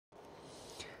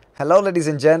Hello, ladies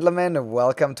and gentlemen, and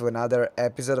welcome to another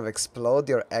episode of Explode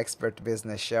Your Expert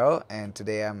Business Show. And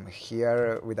today I'm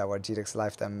here with our GTeX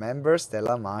Lifetime member,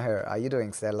 Stella Maher. How are you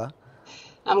doing, Stella?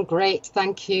 I'm great,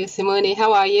 thank you. Simone,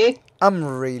 how are you? I'm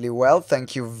really well,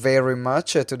 thank you very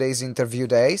much. Today's interview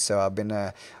day, so I've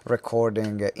been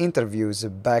recording interviews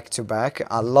back to back.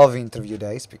 I love interview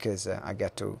days because I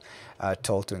get to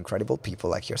talk to incredible people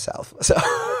like yourself. So,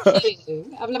 Thank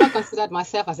you. I've never considered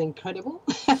myself as incredible.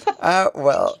 Thank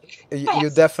well, you. you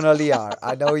Yes, definitely are.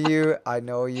 I know you,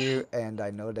 and I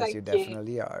know that you thank you.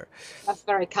 definitely are. That's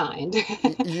very kind.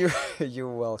 You you're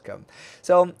welcome.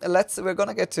 So we're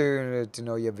gonna get to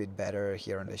know you a bit better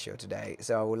here on the show today.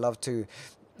 So I would love to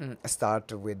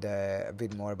start with a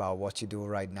bit more about what you do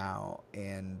right now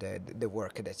and the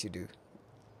work that you do.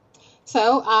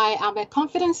 So, I am a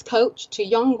confidence coach to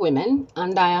young women,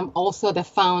 and I am also the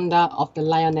founder of the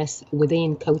Lioness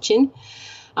Within Coaching.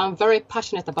 I'm very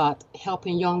passionate about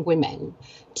helping young women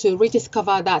to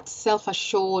rediscover that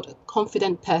self-assured,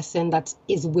 confident person that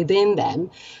is within them.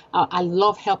 I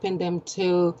love helping them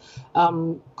to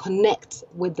connect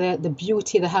with the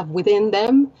beauty they have within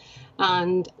them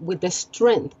and with the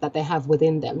strength that they have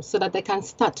within them so that they can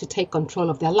start to take control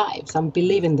of their lives and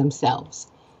believe in themselves.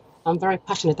 I'm very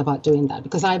passionate about doing that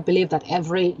because I believe that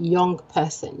every young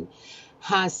person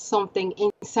has something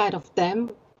inside of them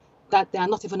that they are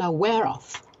not even aware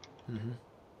of. Hmm.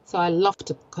 So I love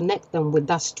to connect them with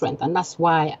that strength. And that's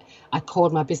why I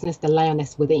called my business the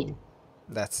Lioness Within.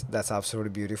 That's absolutely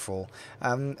beautiful.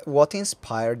 What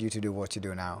inspired you to do what you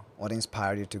do now? What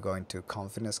inspired you to go into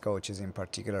confidence coaches in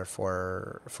particular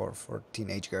for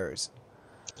teenage girls?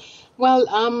 Well,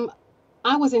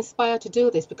 I was inspired to do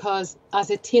this because as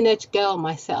a teenage girl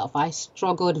myself, I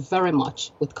struggled very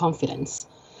much with confidence.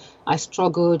 I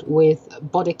struggled with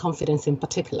body confidence in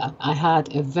particular. I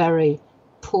had a very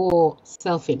poor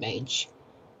self-image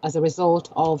as a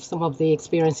result of some of the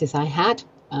experiences I had,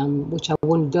 which I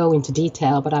won't go into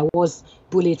detail, but I was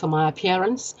bullied for my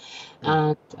appearance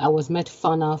and I was made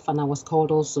fun of and I was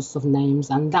called all sorts of names,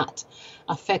 and that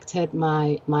affected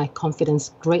my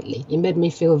confidence greatly. It made me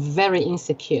feel very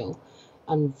insecure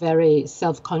and very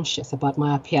self-conscious about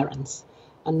my appearance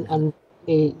and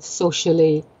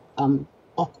socially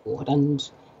awkward, and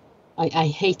I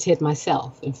hated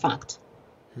myself, in fact.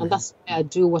 And Hmm. that's why I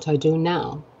do what I do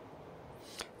now.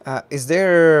 Is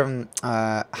there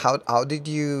how did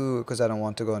you? Because I don't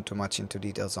want to go into much into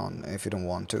details on if you don't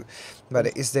want to, but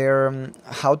Yes. is there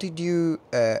how did you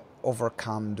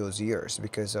overcome those years?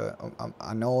 Because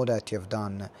I know that you've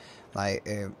done like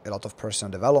a lot of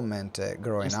personal development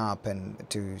growing Yes. up and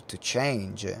to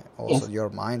change also Yes. your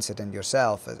mindset and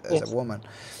yourself as a Yes. woman.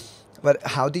 But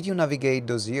how did you navigate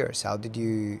those years? How did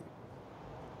you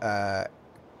uh,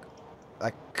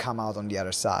 like come out on the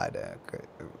other side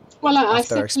Well, I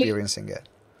after simply, experiencing it?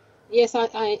 yes,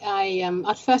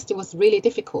 at first it was really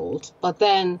difficult, but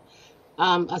then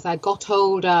as I got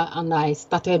older and I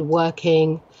started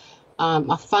working,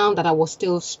 I found that I was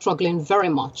still struggling very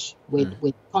much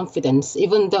with confidence,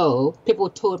 even though people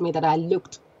told me that I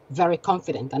looked very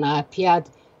confident and I appeared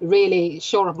really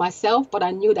sure of myself, but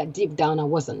I knew that deep down I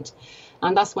wasn't.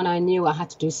 And that's when I knew I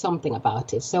had to do something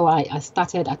about it. So I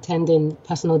started attending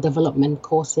personal development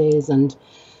courses and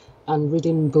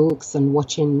reading books and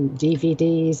watching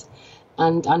DVDs.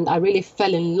 And I really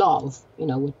fell in love,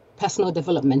 with personal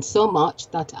development so much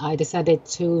that I decided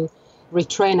to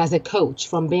retrain as a coach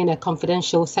from being a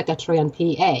confidential secretary and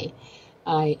PA.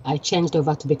 I changed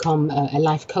over to become a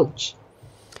life coach.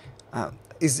 Uh,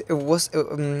 is it was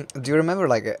do you remember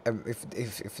like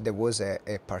if there was a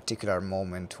particular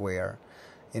moment where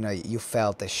you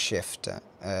felt a shift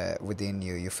within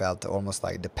you, you felt almost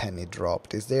like the penny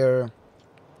dropped? Is there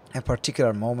a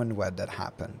particular moment where that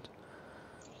happened?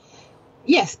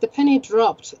 Yes, the penny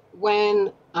dropped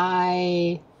when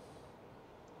I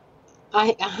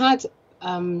had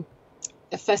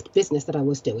a first business that I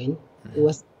was doing. It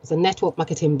was a network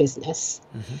marketing business.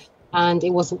 Hmm. And it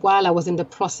was while I was in the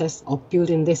process of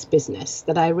building this business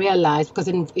that I realized, because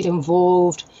it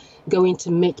involved going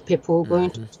to meet people,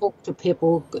 going to Hmm. talk to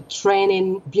people,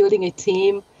 training, building a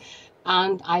team.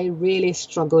 And I really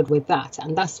struggled with that.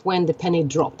 And that's when the penny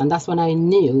dropped. And that's when I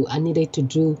knew I needed to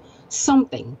do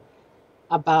something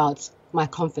about my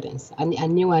confidence. I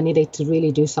knew I needed to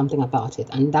really do something about it.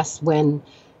 And that's when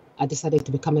I decided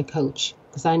to become a coach,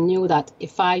 because I knew that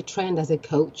if I trained as a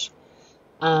coach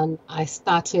and I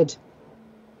started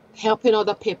helping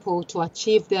other people to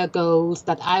achieve their goals,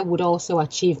 that I would also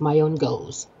achieve my own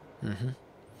goals. Hmm.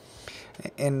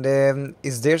 And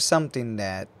is there something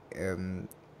that um,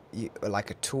 like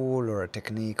a tool or a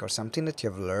technique or something that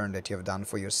you've learned, that you've done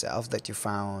for yourself, that you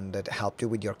found that helped you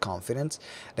with your confidence,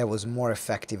 that was more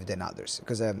effective than others?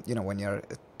 Because when you're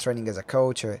training as a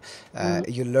coach,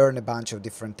 you learn a bunch of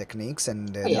different techniques, and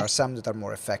Oh, there are yes. some that are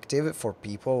more effective for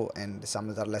people and some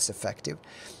that are less effective.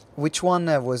 Which one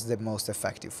was the most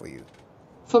effective for you?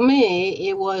 For me,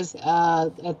 it was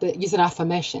using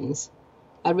affirmations.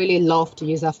 I really love to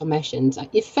use affirmations.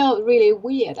 It felt really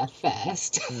weird at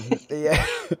first, Yeah.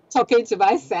 talking to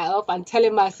myself and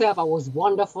telling myself I was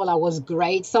wonderful, I was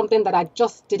great, something that I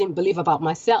just didn't believe about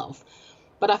myself.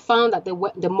 But I found that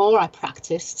the more I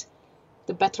practiced,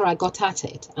 the better I got at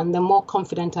it and the more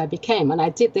confident I became. And I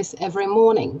did this every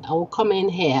morning. I will come in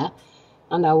here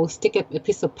and I will stick a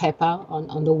piece of paper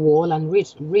on the wall and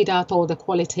read out all the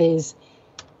qualities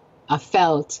I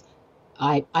felt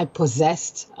I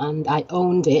possessed, and I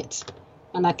owned it.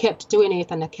 And I kept doing it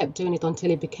and I kept doing it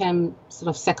until it became sort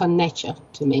of second nature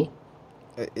to me.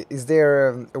 Is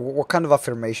there what kind of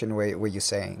affirmation were you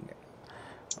saying?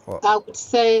 Well, I would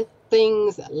say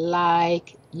things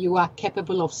like you are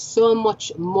capable of so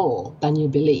much more than you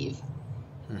believe.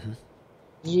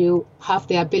 You have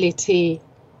the ability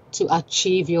to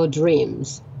achieve your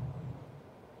dreams.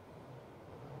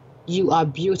 You are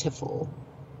beautiful.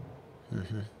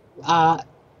 You are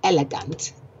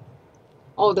elegant.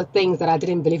 All the things that I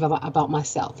didn't believe about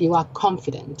myself. You are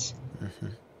confident.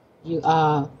 You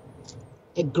are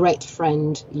a great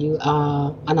friend. You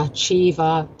are an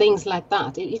achiever. Things like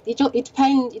that.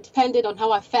 It depended on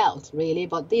how I felt, really.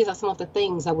 But these are some of the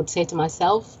things I would say to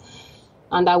myself.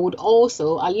 And I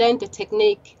learned a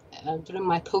technique during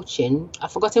my coaching.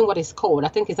 I've forgotten what it's called. I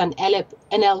think it's an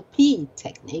NLP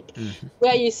technique,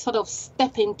 where you sort of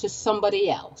step into somebody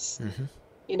else.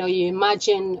 You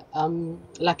imagine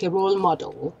like a role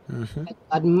model that you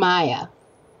admire,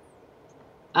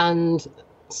 and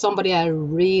somebody I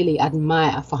really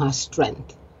admire for her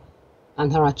strength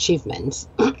and her achievements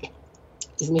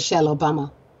is Michelle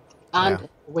Obama and yeah.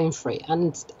 Winfrey.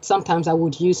 And sometimes I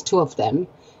would use two of them.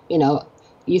 You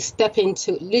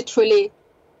literally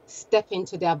step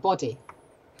into their body,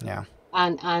 Yeah.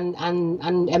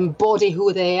 and embody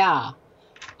who they are.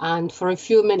 And for a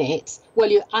few minutes,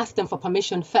 you ask them for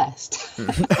permission first.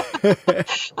 And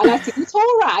I said, it's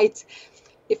all right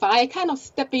if I kind of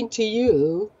step into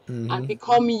you and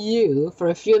become you for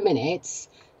a few minutes,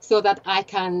 so that I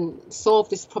can solve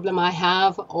this problem I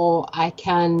have, or I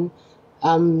can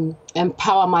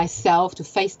empower myself to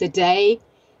face the day.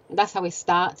 And that's how it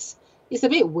starts. It's a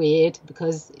bit weird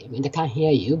because they can't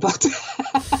hear you, but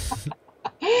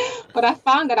but I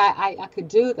found that I could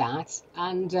do that.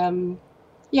 And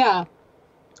yeah,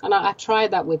 and I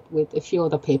tried that with a few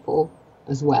other people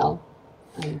as well.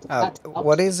 And that helped.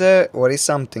 What is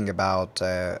something about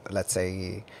let's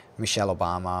say Michelle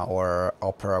Obama or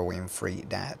Oprah Winfrey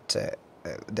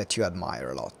that you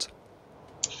admire a lot?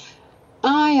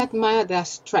 I admire their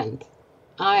strength.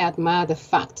 I admire the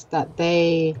fact that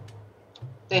they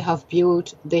have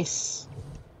built this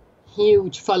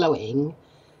huge following,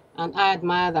 and I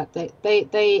admire that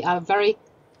they are very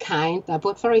kind. They're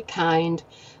both very kind.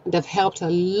 They've helped a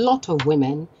lot of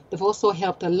women. They've also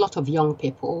helped a lot of young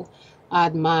people. I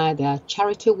admire their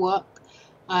charity work.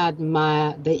 I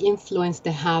admire the influence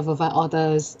they have over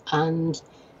others, and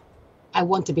I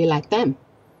want to be like them.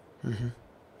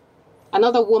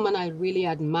 Another woman I really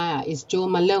admire is Jo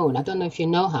Malone. I don't know if you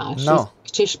know her. She's a No.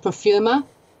 British perfumer.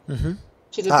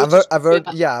 She's a British I've heard,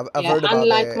 perfumer. yeah, I've heard And about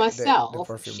like the myself,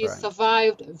 perfume she brand.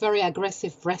 survived very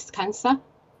aggressive breast cancer.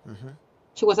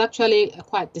 She was actually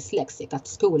quite dyslexic at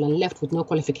school and left with no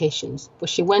qualifications. But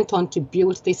she went on to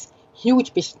build this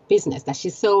huge business that she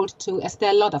sold to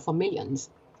Estee Lauder for millions,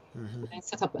 and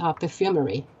set up her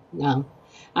perfumery now.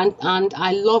 And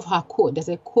I love her quote. There's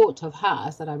a quote of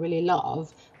hers that I really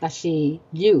love that she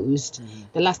used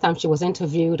the last time she was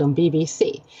interviewed on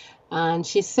BBC. And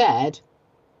she said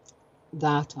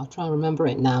that, I'll try and remember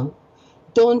it now,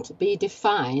 don't be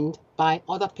defined by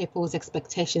other people's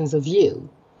expectations of you.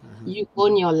 You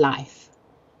own your life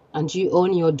and you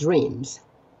own your dreams.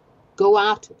 Go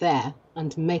out there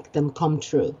and make them come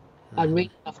true. I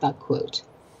really love that quote.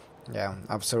 Yeah,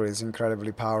 absolutely. It's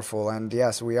incredibly powerful. And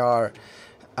yes, we are.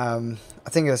 I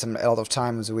think there's a lot of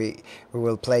times we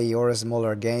will play or a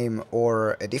smaller game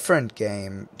or a different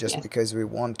game just Yes. because we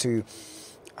want to.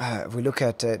 We look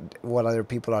at what other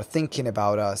people are thinking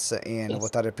about us and Yes.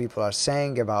 what other people are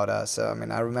saying about us. I mean,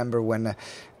 I remember when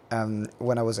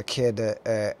I was a kid,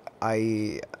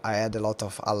 I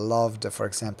loved, for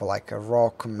example, like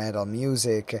rock metal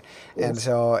music, and Yes.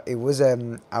 so it was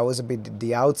I was a bit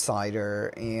the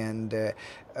outsider, and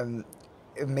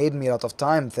it made me a lot of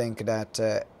time think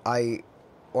that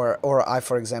or I,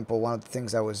 for example, one of the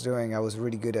things I was doing, I was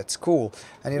really good at school,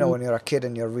 and when you're a kid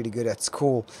and you're really good at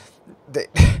school, they,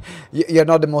 you're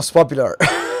not the most popular.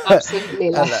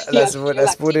 Absolutely, let's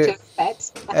like put it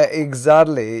teacher's pet.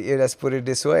 exactly. Let's put it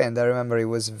this way. And I remember it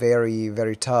was very,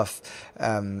 very tough.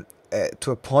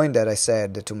 To a point that I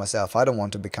said to myself, I don't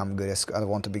want to become good at I don't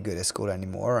want to be good at school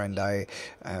anymore, and I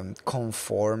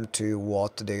conformed to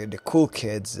what the cool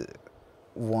kids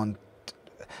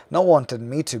not wanted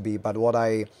me to be, but what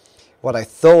I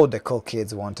thought the cool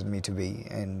kids wanted me to be,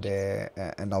 and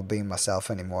not being myself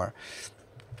anymore.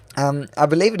 I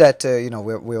believe that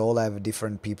we all have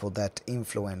different people that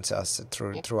influence us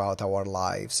throughout our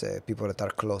lives. People that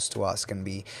are close to us can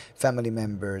be family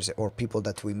members or people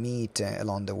that we meet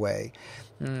along the way.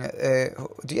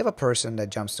 Do you have a person that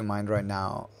jumps to mind right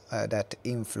now that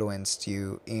influenced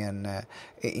you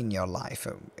in your life,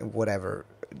 whatever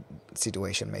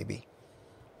situation may be?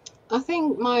 I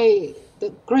think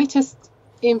the greatest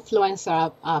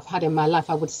influencer I've had in my life,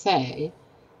 I would say,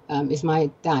 is my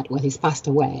dad. Well, he's passed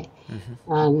away.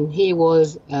 And he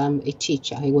was a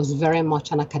teacher. He was very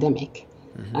much an academic.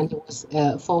 And he was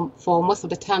for most of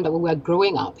the time that we were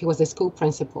growing up, he was a school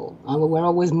principal, and we were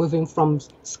always moving from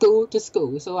school to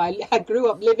school. So I grew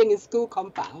up living in school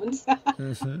compounds.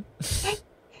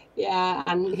 Yeah,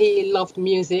 and he loved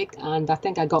music, and I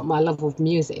think I got my love of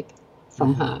music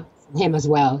from him as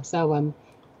well. So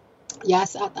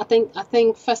yes, I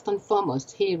think first and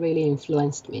foremost, he really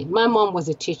influenced me. My mom was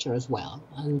a teacher as well,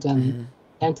 and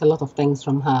learned a lot of things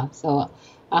from her. So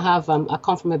I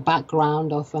come from a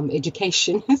background of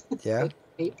education, Yeah. so to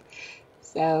speak.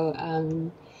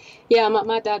 So yeah,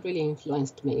 my dad really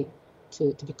influenced me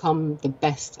to become the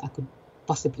best I could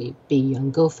possibly be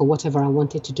and go for whatever I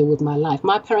wanted to do with my life.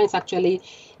 My parents actually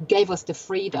gave us the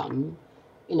freedom,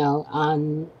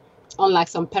 and unlike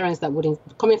some parents that wouldn't,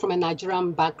 coming from a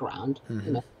Nigerian background,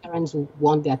 parents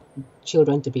want their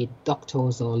children to be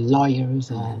doctors or lawyers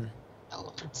or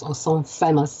some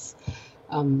famous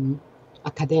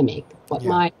academic. But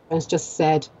my parents just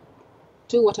said,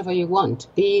 do whatever you want,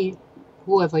 be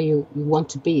whoever you want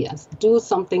to be, do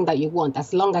something that you want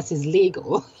as long as it's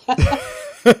legal.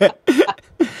 I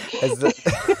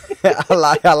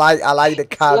like the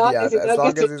caveat, as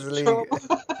long as it's legal.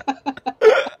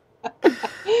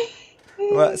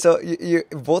 Well, so you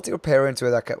both your parents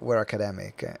were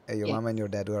academic. Your mom and your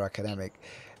dad were academic.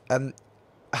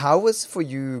 How was for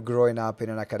you growing up in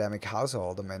an academic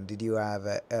household? I mean, did you have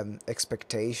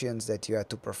expectations that you had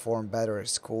to perform better at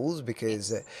schools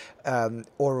because,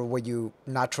 or were you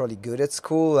naturally good at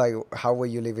school? Like, how were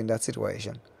you living that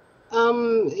situation?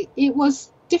 It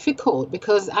was difficult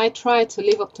because I tried to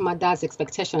live up to my dad's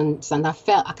expectations, and I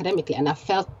felt academically, and I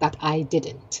felt that I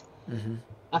didn't.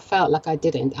 I felt like I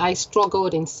didn't. I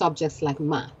struggled in subjects like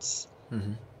maths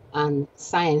and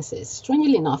sciences.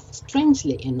 Strangely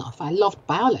enough, I loved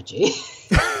biology.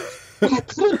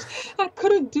 I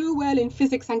couldn't do well in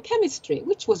physics and chemistry,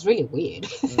 which was really weird.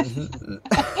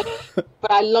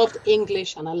 But I loved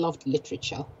English and I loved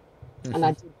literature, and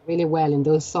I did really well in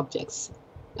those subjects.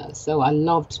 So I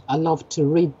loved to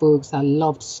read books. I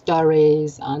loved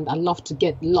stories, and I loved to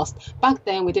get lost. Back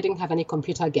then, we didn't have any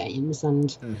computer games,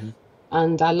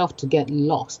 and I loved to get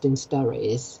lost in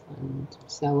stories. And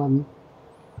so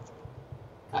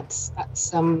that's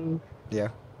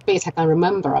bit I can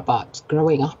remember about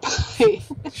growing up.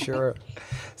 Sure.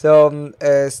 So,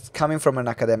 coming from an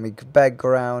academic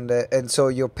background, and so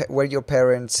were your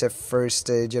parents first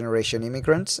generation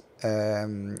immigrants?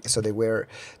 So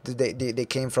they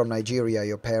came from Nigeria,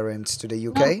 your parents, to the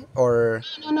UK, or?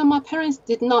 No, my parents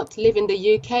did not live in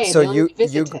the UK. So they only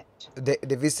visited.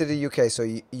 They visited the UK. So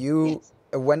you Yes.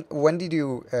 when did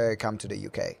you come to the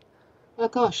UK? Oh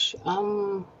gosh,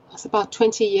 that's about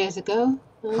 20 years ago.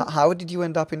 How did you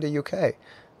end up in the UK?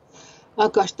 Oh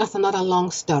gosh, that's another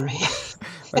long story.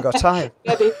 I got time.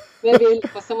 maybe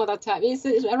for some other time. It's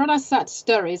a rather sad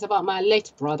story. It's about my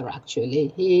late brother,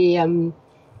 actually. He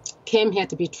came here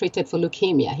to be treated for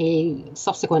leukemia. He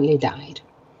subsequently died.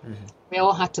 We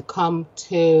all had to come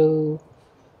to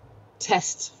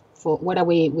test for whether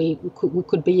we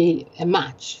could be a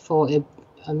match for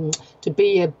to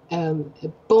be a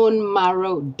bone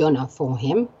marrow donor for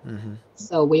him.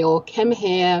 So we all came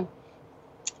here,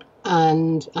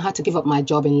 and I had to give up my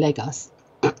job in Lagos,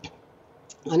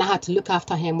 and I had to look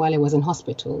after him while he was in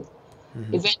hospital.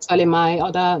 Eventually,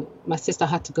 my sister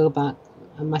had to go back,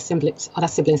 and my other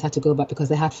siblings had to go back because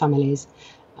they had families.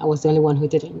 I was the only one who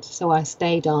didn't. So I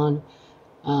stayed on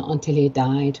until he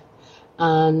died,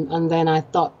 and then I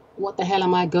thought, what the hell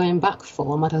am I going back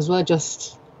for? I might as well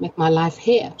just make my life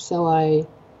here. So I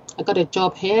got a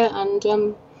job here,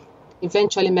 and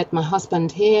eventually met my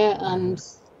husband here, and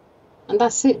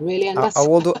that's it really. And that's How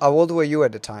old were you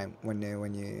at the time when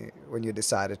you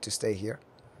decided to stay here?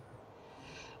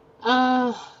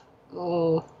 uh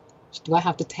oh, do I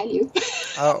have to tell you?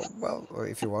 Oh, well,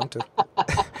 if you want to.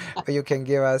 You can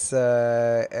give us.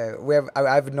 I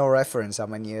have no reference how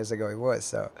many years ago it was.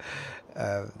 So,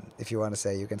 uh, if you want to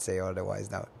say, you can say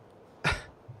otherwise now.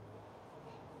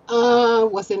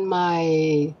 Was in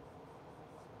my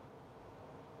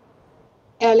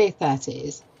early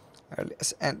 30s.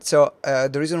 And so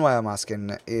the reason why I'm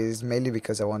asking is mainly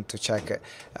because I want to check.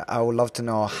 I would love to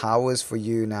know how is for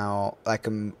you now, like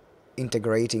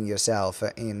integrating yourself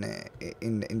in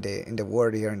the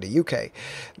world here in the UK,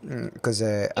 because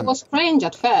It was strange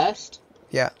at first.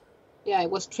 yeah. Yeah,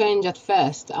 it was strange at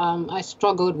first. I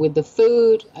struggled with the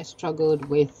food. I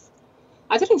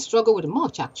didn't struggle with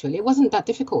much actually. It wasn't that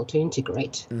difficult to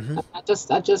integrate. Mm-hmm.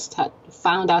 I just had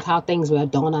found out how things were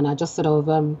done, and I just sort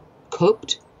of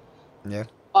cooked. Yeah.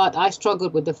 But I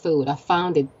struggled with the food. I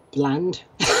found it bland.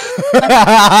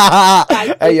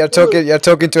 Hey, you're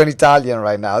talking to an Italian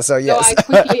right now, so So yes.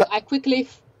 I quickly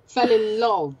fell in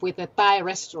love with a Thai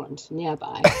restaurant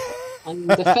nearby. And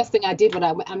the first thing I did when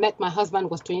I met my husband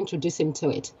was to introduce him to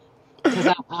it.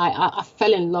 Because I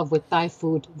fell in love with Thai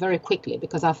food very quickly,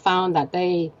 because I found that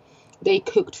they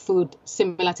cooked food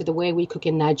similar to the way we cook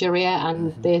in Nigeria,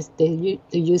 and they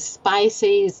use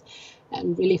spices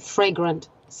and really fragrant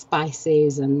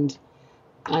spices, and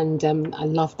I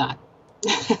love that.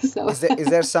 So Is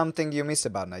there something you miss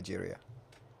about Nigeria?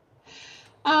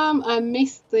 I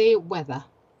miss the weather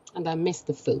and I miss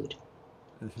the food.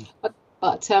 Mm-hmm.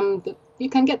 But you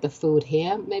can get the food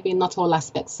here, maybe not all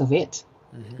aspects of it,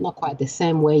 not quite the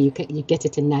same way you get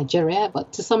it in Nigeria,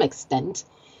 but to some extent.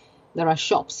 There are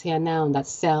shops here now that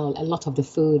sell a lot of the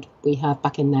food we have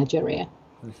back in Nigeria.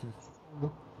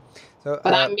 So,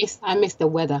 But I miss the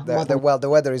weather more than the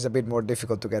weather is a bit more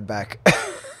difficult to get back.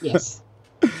 yes.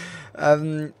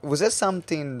 Was there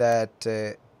something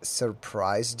that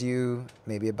surprised you,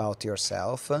 maybe about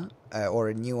yourself, or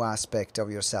a new aspect of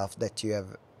yourself that you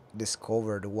have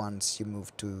discovered once you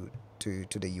moved to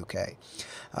the UK?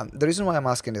 The reason why I'm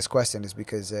asking this question is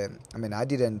because I mean, I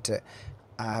didn't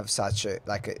have such a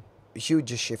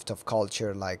huge shift of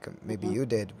culture like maybe you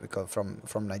did, because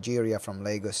from Nigeria, from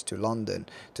Lagos to London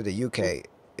to the UK.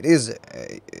 It is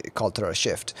a cultural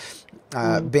shift.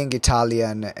 Being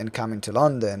Italian and coming to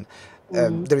London,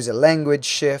 there is a language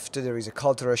shift, there is a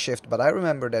cultural shift. But I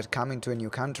remember that coming to a new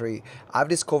country, I've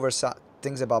discovered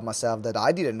things about myself that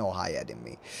I didn't know I had in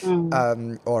me,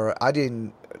 or I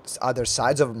didn't. Other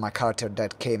sides of my character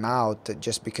that came out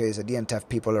just because I didn't have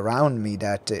people around me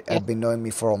that had been knowing me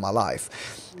for all my life.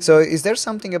 So, is there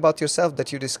something about yourself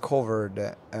that you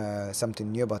discovered,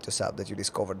 something new about yourself that you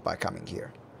discovered by coming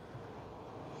here?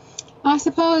 I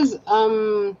suppose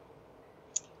I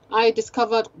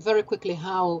discovered very quickly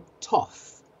how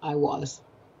tough I was.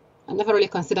 I never really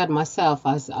considered myself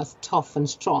as tough and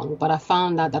strong, but I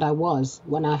found out that I was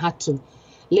when I had to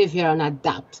live here and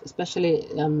adapt, especially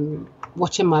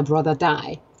watching my brother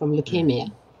die from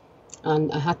leukemia.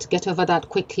 And I had to get over that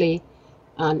quickly,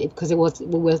 and because I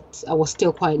was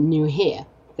still quite new here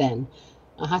then.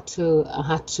 I had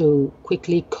to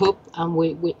quickly cope,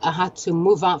 and I had to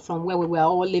move out from where we were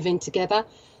all living together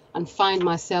and find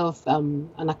myself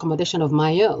an accommodation of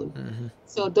my own.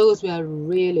 So those were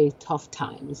really tough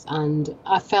times, and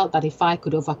I felt that if I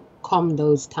could overcome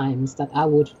those times, that I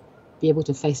would be able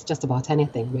to face just about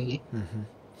anything, really.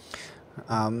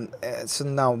 So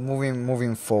now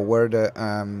moving forward,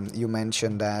 you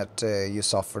mentioned that you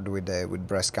suffered with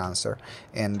breast cancer,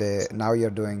 and now you're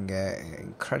doing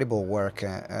incredible work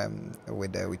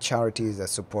with charities that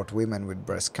support women with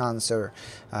breast cancer.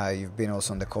 You've been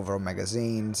also on the cover of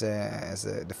magazines as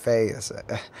the face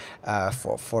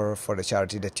for the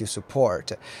charity that you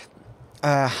support.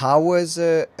 How was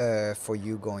for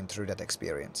you going through that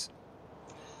experience?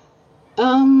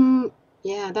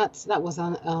 Yeah, that was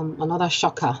another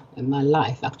shocker in my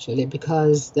life, actually,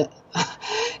 because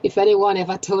if anyone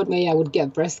ever told me I would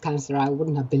get breast cancer, I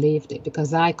wouldn't have believed it,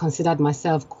 because I considered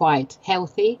myself quite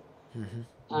healthy,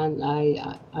 and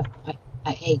I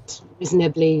ate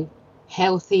reasonably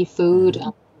healthy food,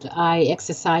 and I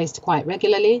exercised quite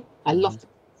regularly. I loved to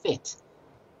be fit,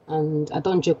 and I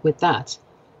don't joke with that.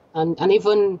 And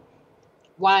even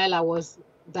while I was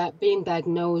being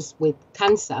diagnosed with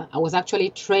cancer, I was actually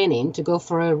training to go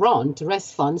for a run to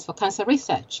raise funds for cancer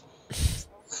research.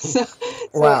 So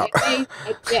Wow.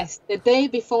 The day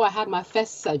before I had my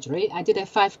first surgery, I did a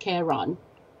 5K run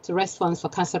to raise funds for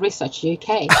Cancer Research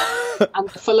UK. And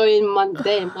the following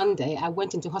Monday, I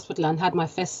went into hospital and had my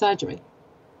first surgery.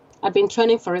 I'd been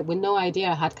training for it with no idea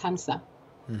I had cancer.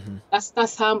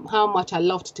 That's how much I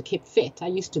loved to keep fit. I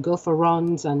used to go for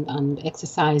runs and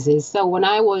exercises. So when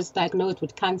I was diagnosed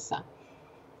with cancer,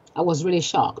 I was really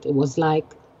shocked. It was like,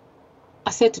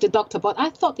 I said to the doctor, but I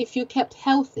thought if you kept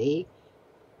healthy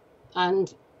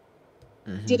and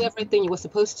did everything you were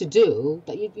supposed to do,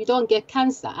 that you don't get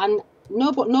cancer. And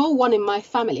no one in my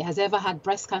family has ever had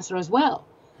breast cancer as well.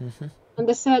 And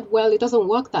they said, well, it doesn't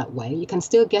work that way. You can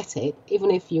still get it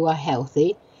even if you are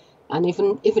healthy, and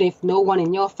even if no one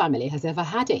in your family has ever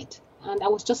had it. And I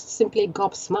was just simply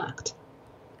gobsmacked.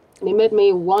 And it made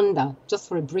me wonder, just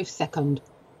for a brief second,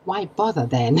 why bother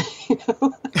then? You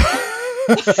know?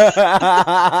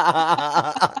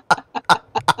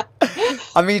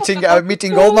 I'm eating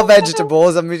all my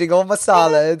vegetables. I'm eating all my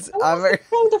salads. What's the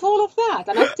point of all of that?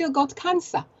 And I still got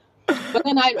cancer. But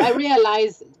then I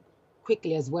realized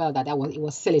quickly as well that it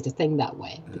was silly to think that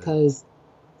way, because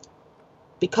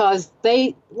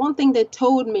one thing they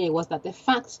told me was that the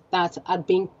fact that I'd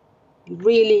been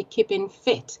really keeping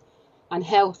fit and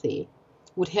healthy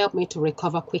would help me to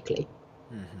recover quickly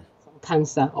from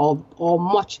cancer, or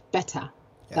much better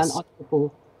than other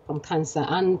people from cancer.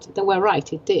 And they were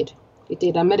right, it did.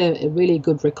 I made a really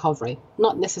good recovery,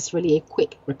 not necessarily a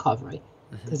quick recovery,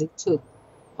 because it took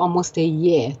almost a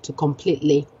year to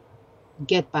completely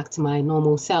get back to my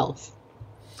normal self.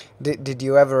 Did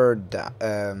you ever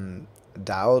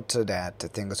doubt that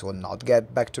things will not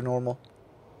get back to normal?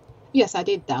 Yes, I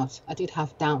did doubt. I did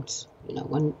have doubts. You know,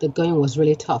 when the going was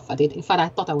really tough, in fact, I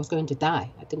thought I was going to die.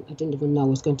 I didn't even know I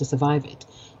was going to survive it.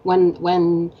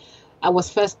 When I was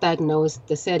first diagnosed,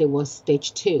 they said it was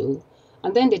stage 2.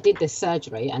 And then they did the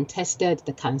surgery and tested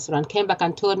the cancer and came back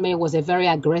and told me it was a very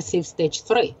aggressive stage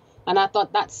 3. And I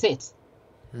thought, that's it.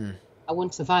 I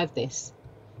won't survive this.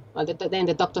 Well, then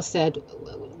the doctor said,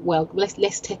 well,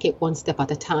 let's take it one step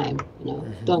at a time. You know,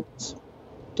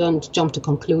 don't jump to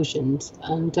conclusions.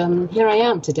 And here I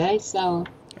am today. So,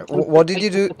 what did you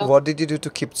do? What did you do to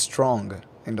keep strong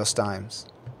in those times?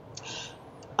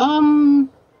 I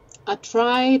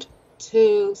tried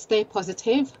to stay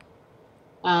positive,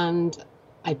 and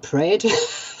I prayed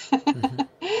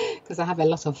because I have a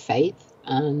lot of faith,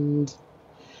 and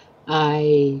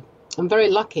I'm very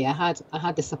lucky. I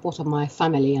had the support of my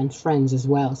family and friends as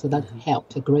well, so that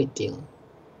helped a great deal.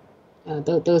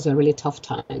 Those were really tough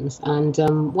times, and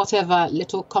whatever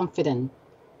little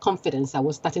confidence I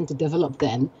was starting to develop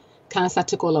then, cancer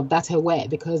took all of that away,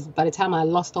 because by the time I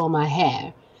lost all my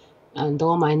hair and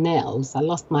all my nails, I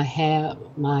lost my hair,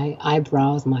 my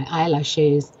eyebrows, my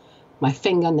eyelashes, my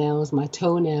fingernails, my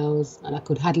toenails, and I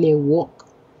could hardly walk.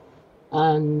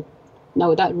 And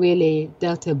no, that really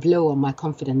dealt a blow on my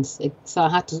confidence. So I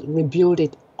had to rebuild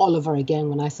it all over again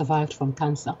when I survived from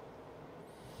cancer.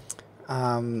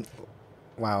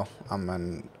 Wow,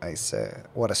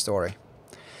 what a story.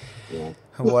 Yeah.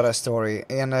 What a story.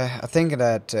 And I think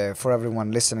that for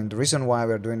everyone listening, the reason why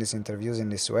we're doing these interviews in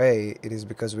this way, it is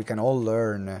because we can all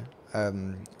learn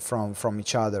from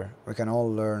each other. We can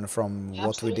all learn from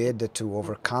what we did to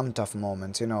overcome tough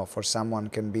moments. You know, for someone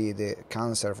can be the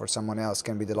cancer, for someone else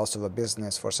can be the loss of a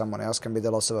business, for someone else can be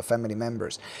the loss of a family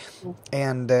members.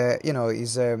 And you know,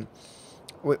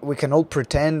 we can all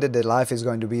pretend that life is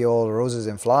going to be all roses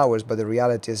and flowers, but the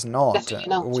reality is not.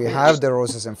 We have the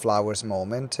roses and flowers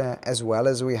moment as well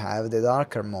as we have the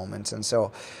darker moments, and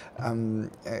so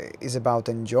it's about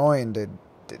enjoying the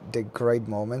great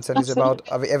moments, and it's about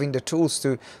having the tools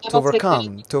to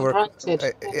overcome.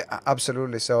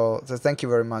 Absolutely. So thank you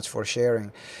very much for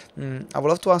sharing. I would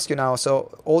love to ask you now, so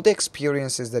all the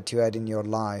experiences that you had in your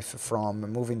life, from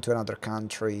moving to another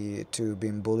country, to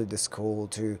being bullied at school,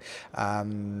 to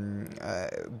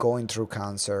going through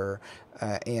cancer,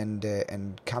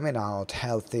 and coming out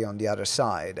healthy on the other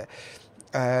side,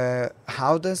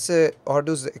 how are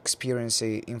those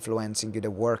experiences influencing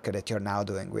the work that you're now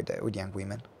doing with young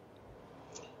women?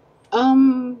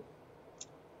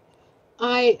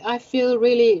 I feel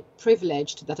really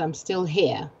privileged that I'm still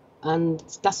here, and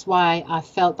that's why I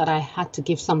felt that I had to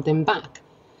give something back.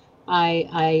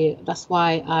 That's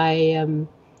why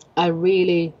I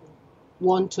really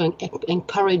want to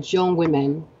encourage young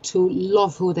women to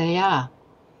love who they are,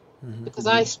 because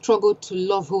I struggled to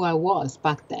love who I was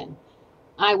back then.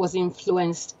 I was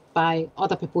influenced by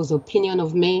other people's opinion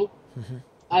of me.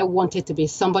 I wanted to be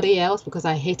somebody else because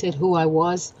I hated who I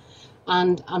was.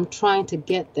 And I'm trying to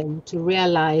get them to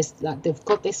realize that they've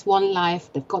got this one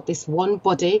life, they've got this one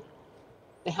body.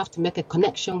 They have to make a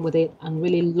connection with it and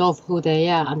really love who they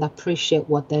are and appreciate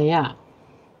what they are,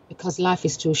 because life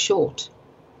is too short.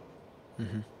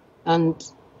 And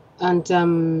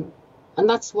And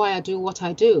that's why I do what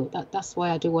I do. That's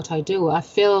why I do what I do. I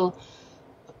feel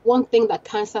one thing that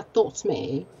cancer taught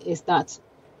me is that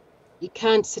you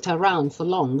can't sit around for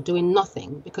long doing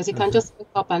nothing, because you can just wake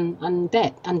up and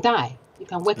die. You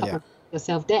can wake up Yeah, and find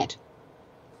yourself dead.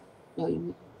 You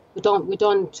know, we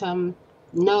don't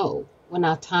know when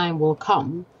our time will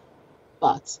come,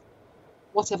 but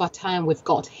whatever time we've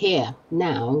got here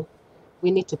now,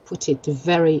 we need to put it to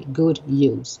very good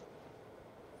use.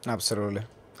 absolutely.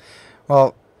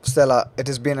 Well, Stella, it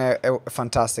has been a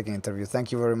fantastic interview.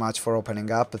 Thank you very much for opening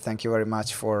up. Thank you very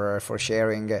much for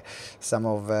sharing some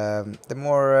of the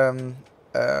more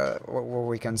what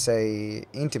we can say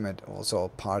intimate also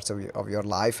parts of your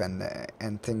life and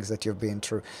things that you've been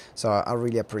through. So I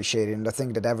really appreciate it, and I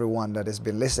think that everyone that has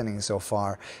been listening so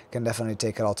far can definitely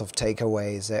take a lot of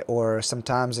takeaways, or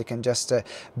sometimes it can just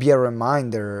be a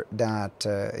reminder that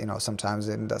sometimes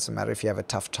it doesn't matter if you have a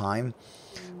tough time.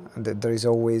 There is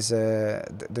always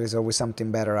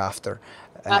something better after,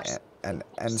 Absolutely.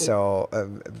 and so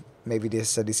maybe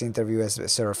this interview has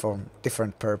served for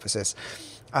different purposes.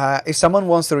 If someone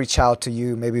wants to reach out to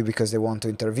you, maybe because they want to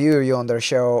interview you on their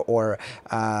show, or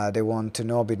they want to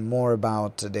know a bit more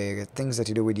about the things that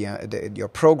you do with your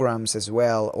programs as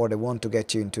well, or they want to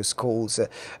get you into schools,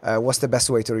 what's the best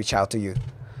way to reach out to you?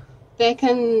 They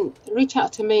can reach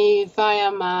out to me via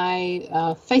my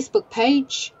Facebook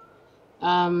page.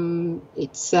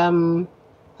 It's hold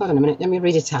on a minute, let me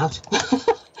read it out. I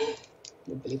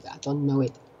don't believe that I don't know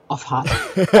it off heart. My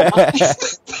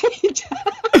Facebook page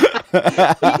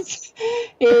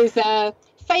is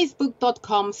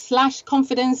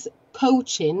facebook.com/confidence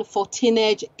coaching for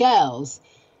teenage girls.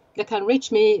 They can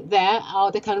reach me there,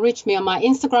 or they can reach me on my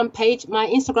Instagram page. My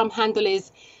Instagram handle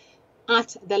is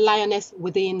at the Lioness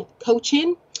Within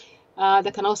Coaching.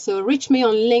 They can also reach me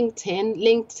on LinkedIn,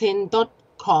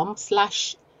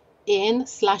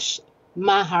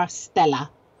 linkedin.com/in/Maher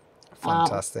Stella.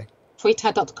 Fantastic.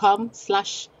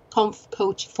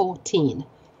 Twitter.com/confcoach14.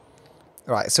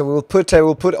 Right, so we'll put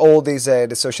all these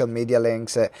the social media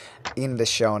links in the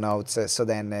show notes, so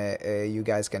then you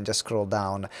guys can just scroll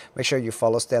down. Make sure you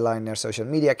follow Stella in her social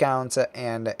media accounts,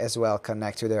 and as well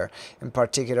connect with her. In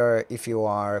particular, if you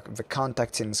are the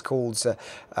contacts in schools,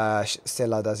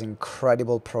 Stella does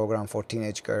incredible program for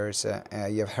teenage girls.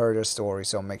 You've heard her story,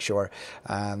 so make sure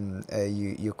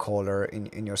you call her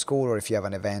in your school, or if you have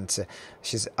an event.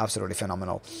 She's absolutely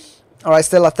phenomenal. All right,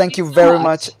 Stella, thank you Thanks so very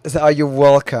much. much. Are you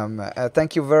welcome?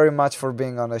 Thank you very much for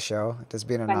being on the show. It has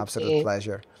been an Thank absolute you.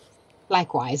 pleasure.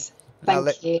 Likewise. Now,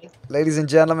 Thank you. ladies and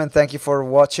gentlemen, thank you for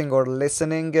watching or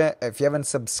listening. If you haven't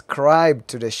subscribed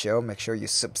to the show, make sure you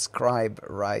subscribe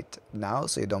right now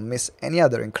so you don't miss any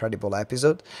other incredible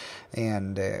episode.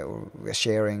 And we're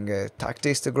sharing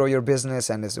tactics to grow your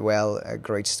business, and as well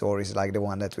great stories like the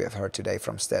one that we have heard today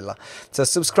from Stella. So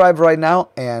subscribe right now,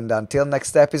 and until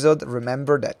next episode,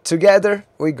 remember that together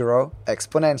we grow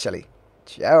exponentially.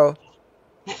 Ciao!